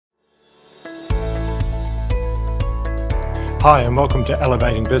Hi, and welcome to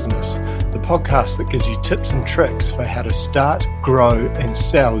Elevating Business, the podcast that gives you tips and tricks for how to start, grow, and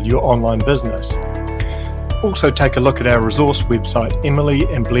sell your online business. Also, take a look at our resource website,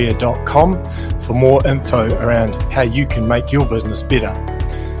 emilyandblair.com, for more info around how you can make your business better.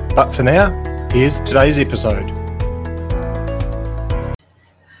 But for now, here's today's episode.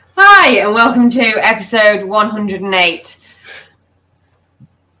 Hi, and welcome to episode 108.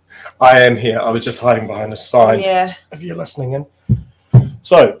 I am here. I was just hiding behind a sign. Yeah. If you're listening in.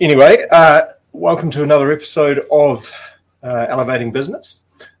 So anyway, welcome to another episode of Elevating Business.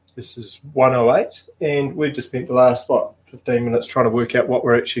 This is 108, and we've just spent the last, 15 minutes trying to work out what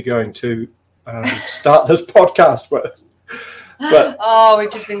we're actually going to start this podcast with. But,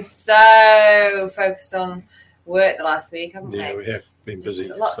 we've just been so focused on work the last week, haven't we? Yeah, we have been busy.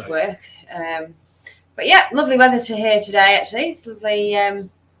 Just lots of work. But yeah, lovely weather to here today, actually. It's lovely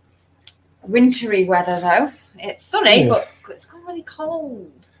wintry weather, though. It's sunny, but it's gone really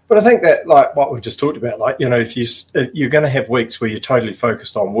cold. But I think that, like what we've just talked about, if you're going to have weeks where you're totally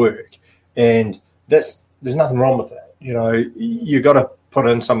focused on work, and there's nothing wrong with that. You got to put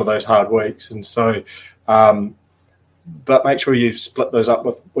in some of those hard weeks, and so, but make sure you split those up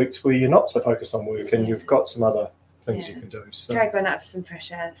with weeks where you're not so focused on work, and you've got some other things you can do. So, tried going out for some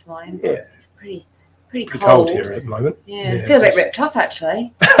fresh air this morning. Yeah, it's pretty cold here at the moment. Yeah, I feel a bit ripped off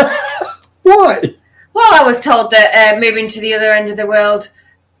actually. Why? Well, I was told that moving to the other end of the world,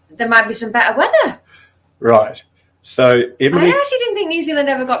 there might be some better weather. Right. So Emily, I actually didn't think New Zealand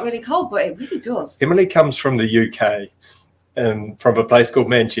ever got really cold, but it really does. Emily comes from the UK and from a place called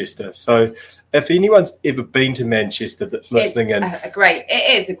Manchester. So if anyone's ever been to Manchester that's listening in, it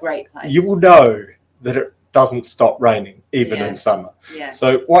is a great place. You will know that it doesn't stop raining even in summer. Yeah.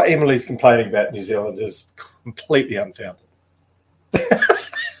 So what Emily's complaining about New Zealand is completely unfounded.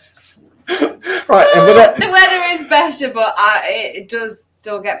 Right, and with that, the weather is better, but it does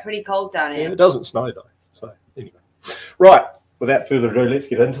still get pretty cold down here. Yeah, it doesn't snow though. So anyway, right. Without further ado, let's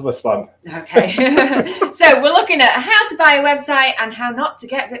get into this one. Okay. So we're looking at how to buy a website and how not to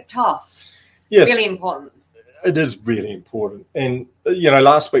get ripped off. Yes, really important. It is really important. And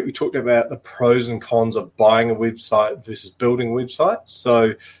last week we talked about the pros and cons of buying a website versus building a website.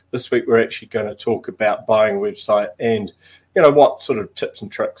 So this week we're actually going to talk about buying a website and what sort of tips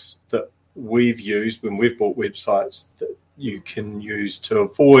and tricks that we've used when we've bought websites that you can use to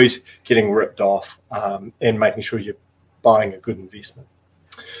avoid getting ripped off and making sure you're buying a good investment.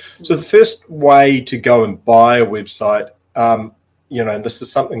 So the first way to go and buy a website, and this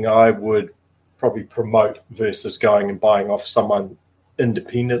is something I would probably promote versus going and buying off someone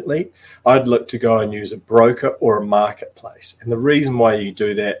independently. I'd look to go and use a broker or a marketplace. And the reason why you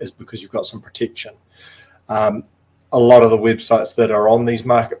do that is because you've got some protection. A lot of the websites that are on these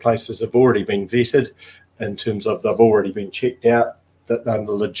marketplaces have already been vetted in terms of they've already been checked out, that they're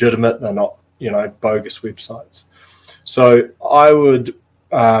legitimate, they're not, bogus websites. So I would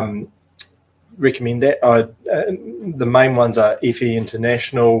recommend that. The main ones are FE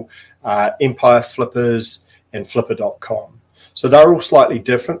International, Empire Flippers, and Flipper.com. So they're all slightly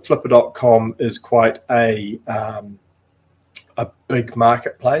different. Flipper.com is quite a big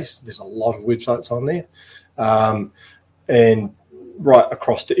marketplace. There's a lot of websites on there. And right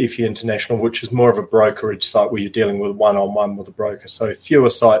across to FE International, which is more of a brokerage site where you're dealing with one-on-one with a broker. So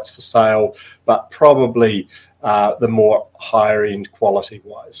fewer sites for sale, but probably the more higher-end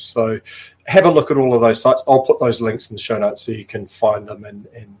quality-wise. So have a look at all of those sites. I'll put those links in the show notes so you can find them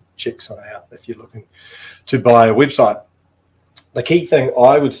and check some out if you're looking to buy a website. The key thing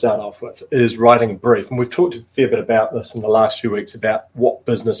I would start off with is writing a brief. And we've talked a fair bit about this in the last few weeks about what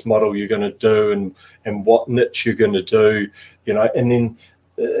business model you're going to do and what niche you're going to do, and then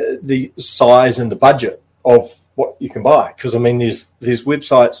the size and the budget of what you can buy. Because, there's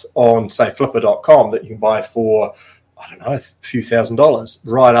websites on, say, Flipper.com that you can buy for, a few $1,000s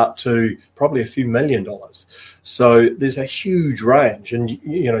right up to probably a few $1 million. So there's a huge range, and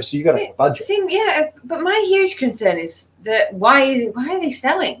so you got to have a budget. But my huge concern is that why are they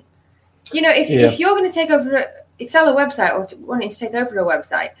selling? If you're going to take over sell a website or wanting to take over a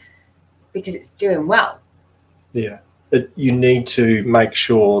website because it's doing well, you need to make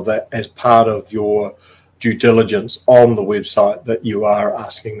sure that as part of your due diligence on the website that you are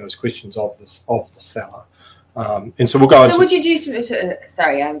asking those questions of the seller. And so we'll go into... So would you do...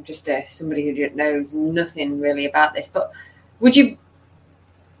 Sorry, I'm just somebody who knows nothing really about this, but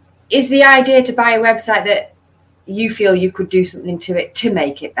is the idea to buy a website that you feel you could do something to it to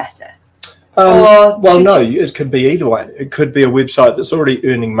make it better? It could be either way. It could be a website that's already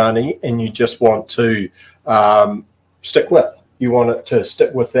earning money and you just want to stick with. You want it to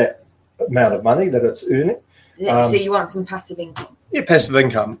stick with that amount of money that it's earning. So you want some passive income? Yeah, passive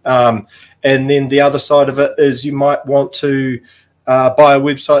income. And then the other side of it is you might want to buy a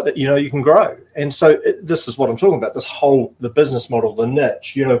website that you can grow. And so this is what I'm talking about, the business model, the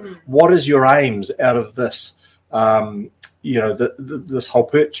niche. What is your aims out of this, this whole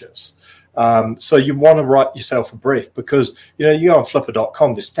purchase? So you want to write yourself a brief, because you go on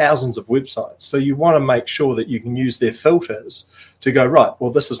flipper.com, there's thousands of websites, so you want to make sure that you can use their filters to go, right,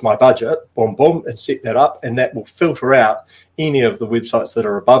 well, this is my budget, boom boom, and set that up, and that will filter out any of the websites that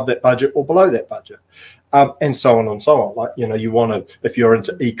are above that budget or below that budget, and so on and so on. Like you want to, if you're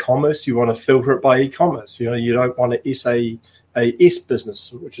into e-commerce, you want to filter it by e-commerce. You don't want to SAS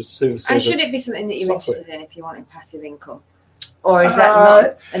business, which is service. And should it be something that you're interested in if you're wanting passive income, or is that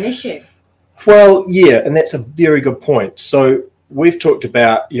not an issue? Well, yeah, and that's a very good point. So we've talked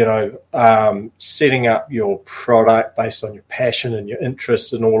about, setting up your product based on your passion and your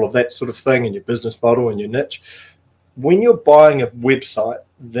interests and all of that sort of thing, and your business model and your niche. When you're buying a website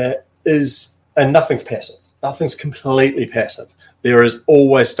and nothing's passive, nothing's completely passive. There is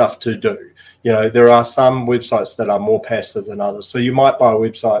always stuff to do. There are some websites that are more passive than others. So you might buy a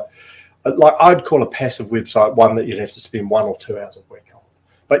website, like I'd call a passive website one that you'd have to spend 1 or 2 hours a week on.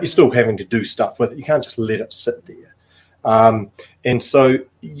 But you're still having to do stuff with it. You can't just let it sit there. And so,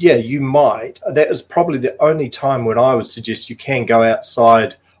 yeah, you might. That is probably the only time when I would suggest you can go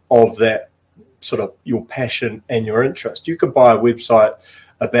outside of that sort of your passion and your interest. You could buy a website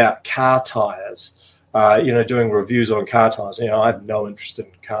about car tires, doing reviews on car tires. I have no interest in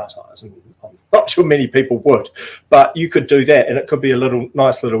car tires, and I'm not sure many people would. But you could do that, and it could be a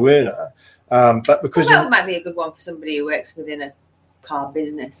nice little earner. But because that might be a good one for somebody who works within a car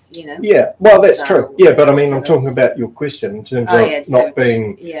business, Yeah, well, that's true. Yeah, but I mean, I'm talking about your question in terms of not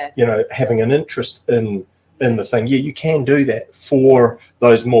being, having an interest in the thing. Yeah, you can do that for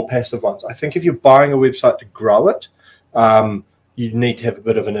those more passive ones. I think if you're buying a website to grow it, you need to have a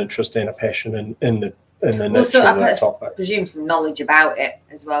bit of an interest and a passion in the niche of that topic. I presume some knowledge about it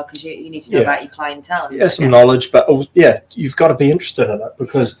as well, because you need to know about your clientele. Yeah, some knowledge, but you've got to be interested in it,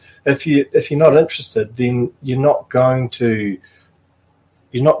 because if you're not interested, then you're not going to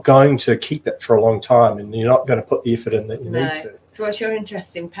keep it for a long time, and you're not going to put the effort in that you need to. So what's your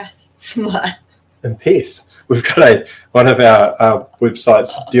interest in pests? In pests? We've got one of our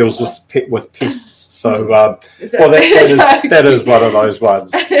websites deals with pests. So that is one of those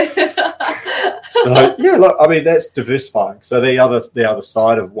ones. So yeah, look, I mean, that's diversifying. So the other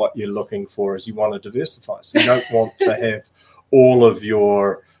side of what you're looking for is you want to diversify. So you don't want to have all of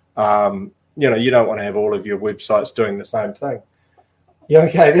your you don't want to have all of your websites doing the same thing. You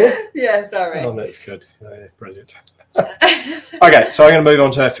okay there? Yeah, sorry. Oh, that's good. Yeah, brilliant. Okay, so I'm going to move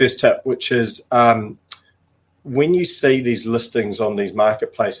on to our first tip, which is when you see these listings on these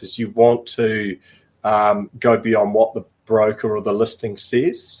marketplaces, you want to go beyond what the broker or the listing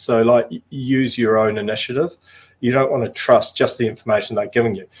says. So, like, use your own initiative. You don't want to trust just the information they're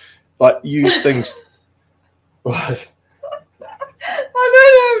giving you. Like, use things. What? I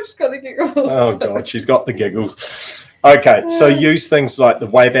don't know. She's got the giggles. Oh God, she's got the giggles. Okay, so use things like the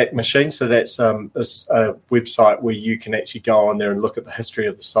Wayback Machine. So that's a website where you can actually go on there and look at the history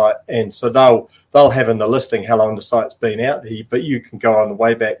of the site, and so they'll have in the listing how long the site's been out there. But you can go on the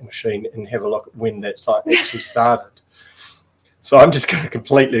Wayback Machine and have a look at when that site actually started. So I'm just going to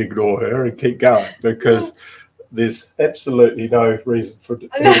completely ignore her and keep going, because there's absolutely no reason for it to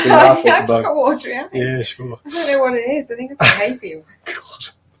be laughing. I've just got water out. Yeah, sure. I don't know what it is. I think it's a hay fever. God.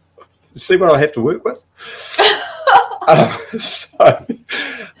 See what I have to work with? So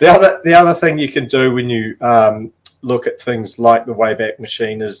the other thing you can do when you look at things like the Wayback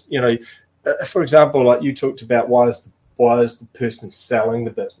Machine is, for example, like you talked about, why is the person selling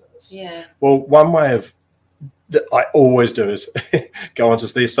the business? Yeah. Well, one way that I always do is go onto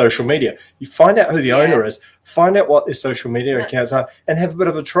their social media. You find out who the owner is, find out what their social media accounts are, and have a bit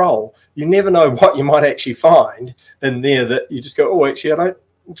of a troll. You never know what you might actually find in there that you just go, oh, actually, I don't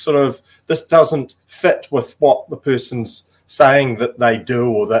this doesn't fit with what the person's saying that they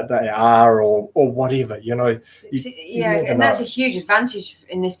do or that they are or whatever, and that's a huge advantage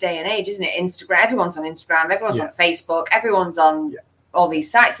in this day and age, isn't it? Instagram, everyone's on Instagram, everyone's on Facebook, everyone's on all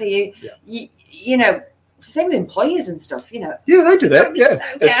these sites. So you same with employers and stuff, Yeah, they do that.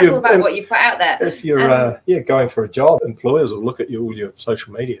 So careful about what you put out there. If you're going for a job, employers will look at all your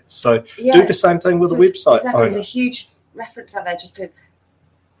social media. So do the same thing with a website. Exactly. There's a huge reference out there just to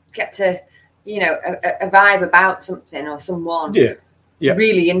get to a vibe about something or someone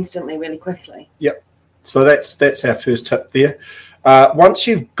really instantly, really quickly. So that's our first tip there. Once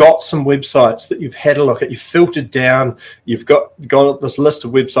you've got some websites that you've had a look at, you've filtered down, you've got this list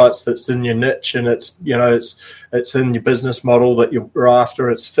of websites that's in your niche, and it's in your business model that you're after,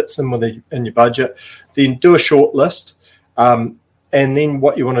 it fits in your budget, then do a short list. And then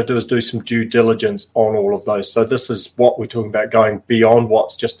what you want to do is do some due diligence on all of those. So this is what we're talking about, going beyond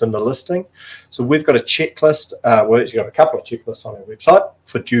what's just in the listing. So we've got a checklist. We've actually got a couple of checklists on our website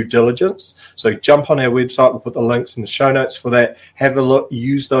for due diligence. So jump on our website. We'll put the links in the show notes for that. Have a look.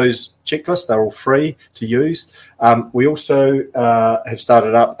 Use those checklists. They're all free to use. We also have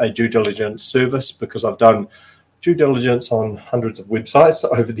started up a due diligence service because I've done due diligence on hundreds of websites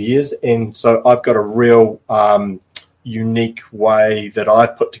over the years. And so I've got a real unique way that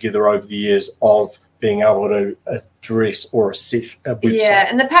I've put together over the years of being able to address or assess a website. Yeah,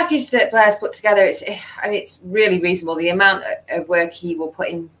 and the package that Blair's put together, it's really reasonable. The amount of work he will put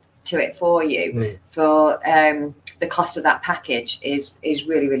into it for you for the cost of that package is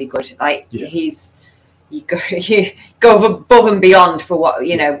really, really good. Like you go above and beyond for what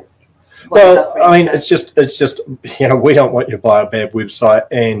you know. Well, I mean, it's just we don't want you to buy a bad website,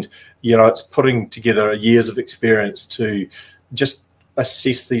 and it's putting together years of experience to just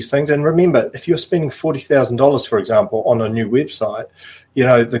assess these things. And remember, if you're spending $40,000, for example, on a new website,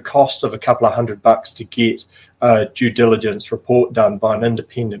 the cost of a couple of $100 to get a due diligence report done by an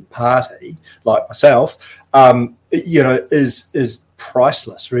independent party like myself, is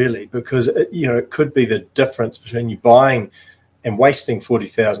priceless, really, because it could be the difference between you buying and wasting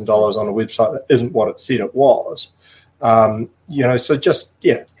 $40,000 on a website that isn't what it said it was. So just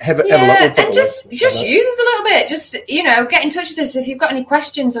have a look. And just use us a little bit. Just get in touch with us if you've got any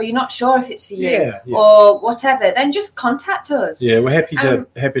questions or you're not sure if it's for you or whatever. Then just contact us. Yeah, we're happy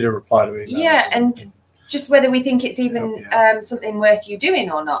to reply to emails. Yeah, and just whether we think it's even something worth you doing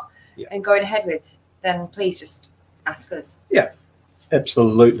or not, and going ahead with, then please just ask us. Yeah,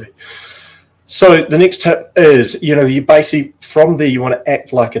 absolutely. So the next tip is, you basically, from there, you want to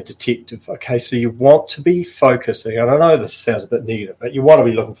act like a detective, okay? So you want to be focusing, and I know this sounds a bit negative, but you want to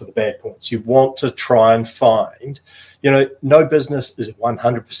be looking for the bad points. You want to try and find, no business is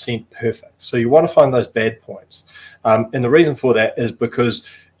 100% perfect. So you want to find those bad points. And the reason for that is because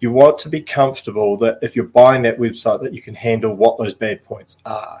you want to be comfortable that if you're buying that website, that you can handle what those bad points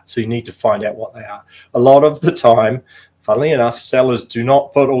are. So you need to find out what they are. A lot of the time, funnily enough, sellers do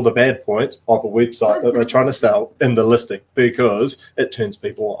not put all the bad points of a website that they're trying to sell in the listing because it turns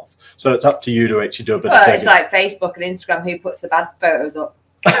people off. So it's up to you to actually do a bit of digging. It's like Facebook and Instagram, who puts the bad photos up?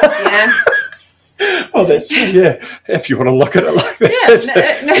 Oh, that's true, yeah. If you want to look at it like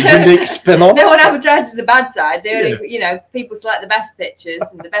that. A unique spin on. No one advertises the bad side. They only, people select the best pictures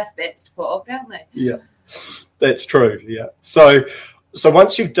and the best bits to put up, don't they? Yeah, that's true, yeah. So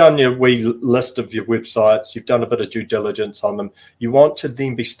once you've done your wee list of your websites, you've done a bit of due diligence on them, you want to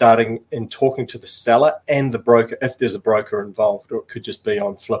then be starting and talking to the seller and the broker, if there's a broker involved, or it could just be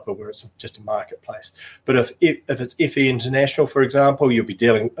on Flipper where it's just a marketplace. But if it's FE International, for example, you'll be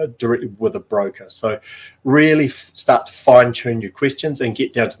dealing directly with a broker. So really start to fine tune your questions and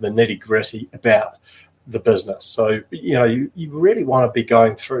get down to the nitty gritty about the business. So you really want to be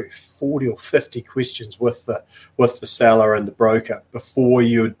going through 40 or 50 questions with the seller and the broker before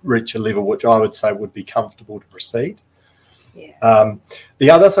you reach a level which I would say would be comfortable to proceed. The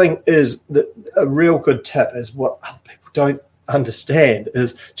other thing is that a real good tip is what other people don't understand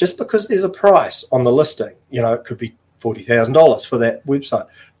is just because there's a price on the listing, it could be $40,000 for that website,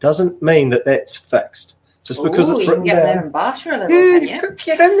 doesn't mean that that's fixed. Just because it's written down. There and barter a little, you've got to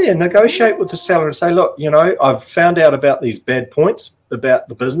get in there, negotiate with the seller and say, look, I've found out about these bad points about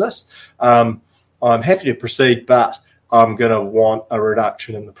the business. I'm happy to proceed, but I'm going to want a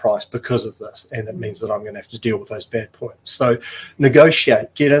reduction in the price because of this. And it means that I'm going to have to deal with those bad points. So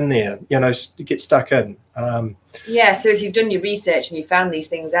negotiate, get in there, get stuck in. So if you've done your research and you found these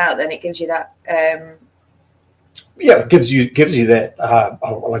things out, then it gives you that... it gives you that,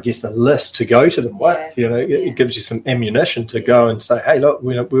 I guess, the list to go to them with. It gives you some ammunition to go and say, hey, look,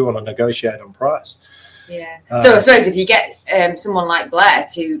 we want to negotiate on price. Yeah. So I suppose if you get someone like Blair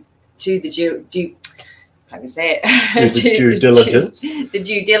to the due diligence, the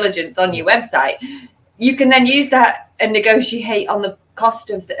due diligence on your website, you can then use that and negotiate on the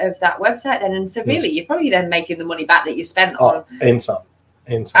cost of that website. Then, and so really, you're probably then making the money back that you spent on and some.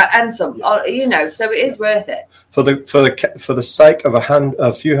 So it is worth it. For the sake of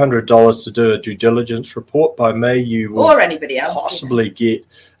a few $100s to do a due diligence report by me, you will or anybody else possibly get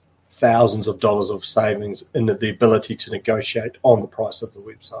thousands of dollars of savings in the ability to negotiate on the price of the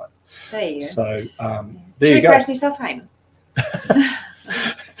website. There you go. So there you go. Press yourself hang.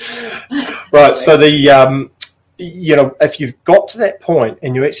 Right. So if you've got to that point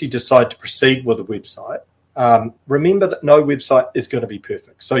and you actually decide to proceed with a website, remember that no website is going to be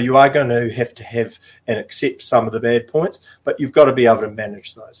perfect. So you are going to have and accept some of the bad points, but you've got to be able to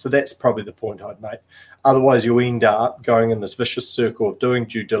manage those. So that's probably the point I'd make. Otherwise, you'll end up going in this vicious circle of doing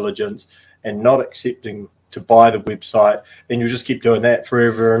due diligence and not accepting to buy the website, and you'll just keep doing that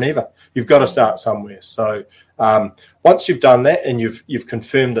forever and ever. You've got to start somewhere. So once you've done that and you've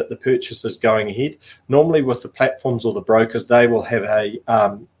confirmed that the purchase is going ahead, normally with the platforms or the brokers, they will have a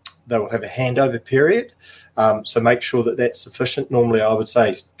handover period. So make sure that that's sufficient. Normally, I would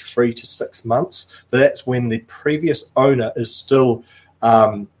say 3 to 6 months. So that's when the previous owner is still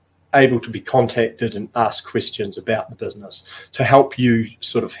able to be contacted and ask questions about the business to help you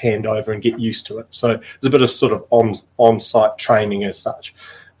sort of hand over and get used to it. So there's a bit of sort of on-site training as such.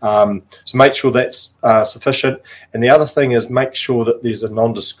 So make sure that's sufficient. And the other thing is make sure that there's a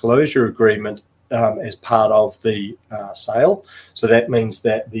non-disclosure agreement as part of the sale. So that means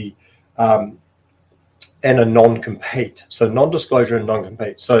that and a non-compete. So non-disclosure and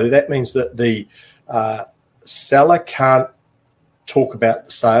non-compete. So that means that the seller can't talk about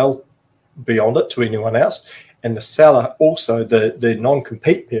the sale beyond it to anyone else. And the seller also, the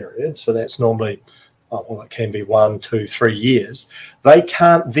non-compete period, so that's normally, it can be 1, 2, 3 years, they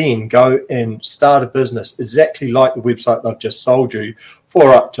can't then go and start a business exactly like the website they've just sold you for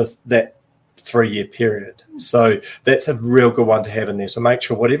up to that 3-year period. So that's a real good one to have in there. So make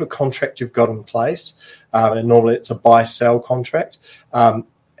sure whatever contract you've got in place, and normally it's a buy-sell contract,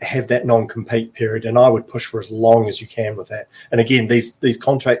 have that non-compete period, and I would push for as long as you can with that. And again, these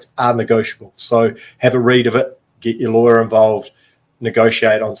contracts are negotiable. So have a read of it, get your lawyer involved,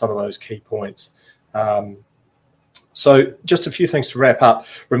 negotiate on some of those key points. So just a few things to wrap up.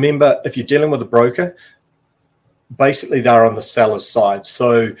 Remember, if you're dealing with a broker, basically they're on the seller's side.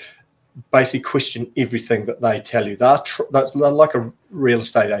 So basically question everything that they tell you. They're like a real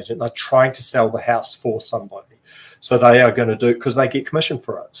estate agent. They're trying to sell the house for somebody. So they are going to do, because they get commission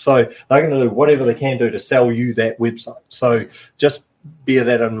for it. So they're going to do whatever they can do to sell you that website. So just bear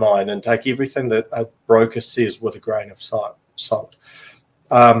that in mind and take everything that a broker says with a grain of salt.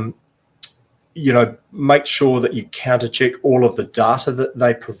 Make sure that you counter check all of the data that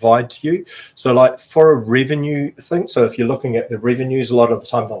they provide to you. So like for a revenue thing, so if you're looking at the revenues, a lot of the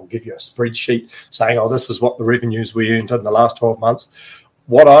time they'll give you a spreadsheet saying, this is what the revenues we earned in the last 12 months.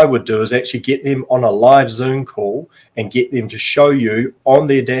 What I would do is actually get them on a live Zoom call and get them to show you on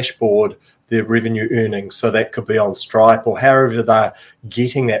their dashboard their revenue earnings. So that could be on Stripe or however they're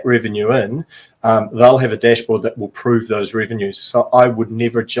getting that revenue in. They'll have a dashboard that will prove those revenues. So I would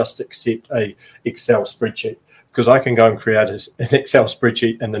never just accept a Excel spreadsheet, because I can go and create an Excel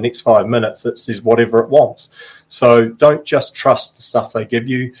spreadsheet in the next 5 minutes that says whatever it wants. So don't just trust the stuff they give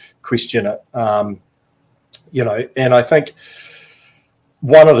you, question it. And I think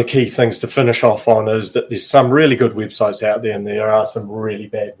one of the key things to finish off on is that there's some really good websites out there, and there are some really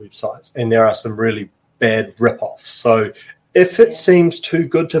bad websites, and there are some really bad rip-offs. So if it seems too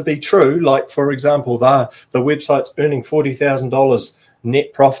good to be true, like, for example, the website's earning $40,000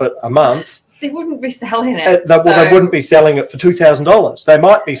 net profit a month, they wouldn't be selling it. They wouldn't be selling it for $2,000. They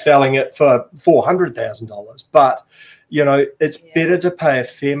might be selling it for $400,000. But, it's better to pay a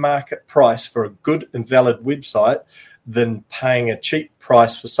fair market price for a good and valid website than paying a cheap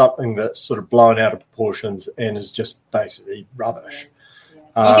price for something that's sort of blown out of proportions and is just basically rubbish.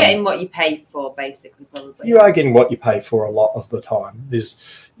 Yeah. You're getting what you pay for, basically, probably. You are getting what you pay for a lot of the time. There's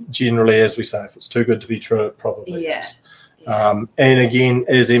generally, as we say, if it's too good to be true, it probably is. Yeah. And again,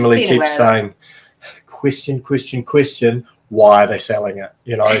 as Emily keeps saying, question, why are they selling it?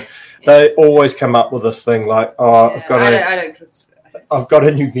 They always come up with this thing like, I don't trust it. I've got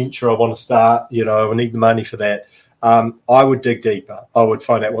a new venture I want to start, I need the money for that. I would dig deeper. I would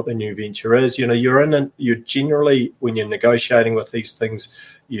find out what the new venture is. You're generally, when you're negotiating with these things,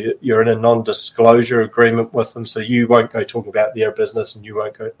 you're in a non-disclosure agreement with them, so you won't go talking about their business, and they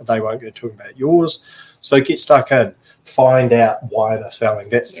won't go talking about yours. So get stuck in, find out why they're selling.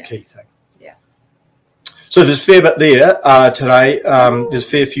 That's the key thing. Yeah. So there's a fair bit there today. There's a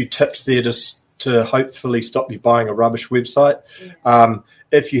fair few tips there to hopefully stop you buying a rubbish website.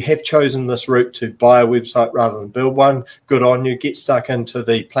 If you have chosen this route to buy a website rather than build one, good on you. Get stuck into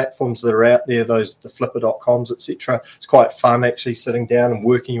the platforms that are out there, the flipper.coms, etc. It's quite fun actually sitting down and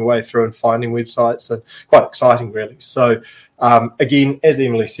working your way through and finding websites, and quite exciting really. So again, as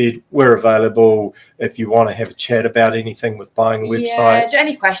Emily said, we're available if you want to have a chat about anything with buying a website. Yeah,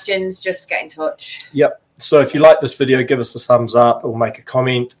 any questions, just get in touch. Yep. So if you like this video, give us a thumbs up or make a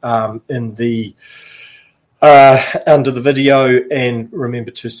comment in the under the video, and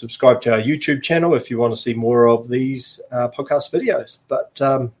remember to subscribe to our YouTube channel if you want to see more of these podcast videos. But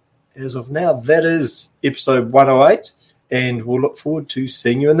as of now, that is episode 108, and we'll look forward to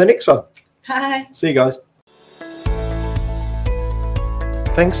seeing you in the next one. Hi. See you guys.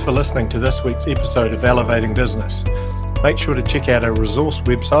 Thanks for listening to this week's episode of Elevating Business. Make sure to check out our resource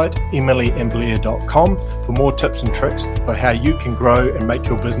website, emilyandblair.com, for more tips and tricks for how you can grow and make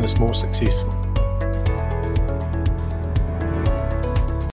your business more successful.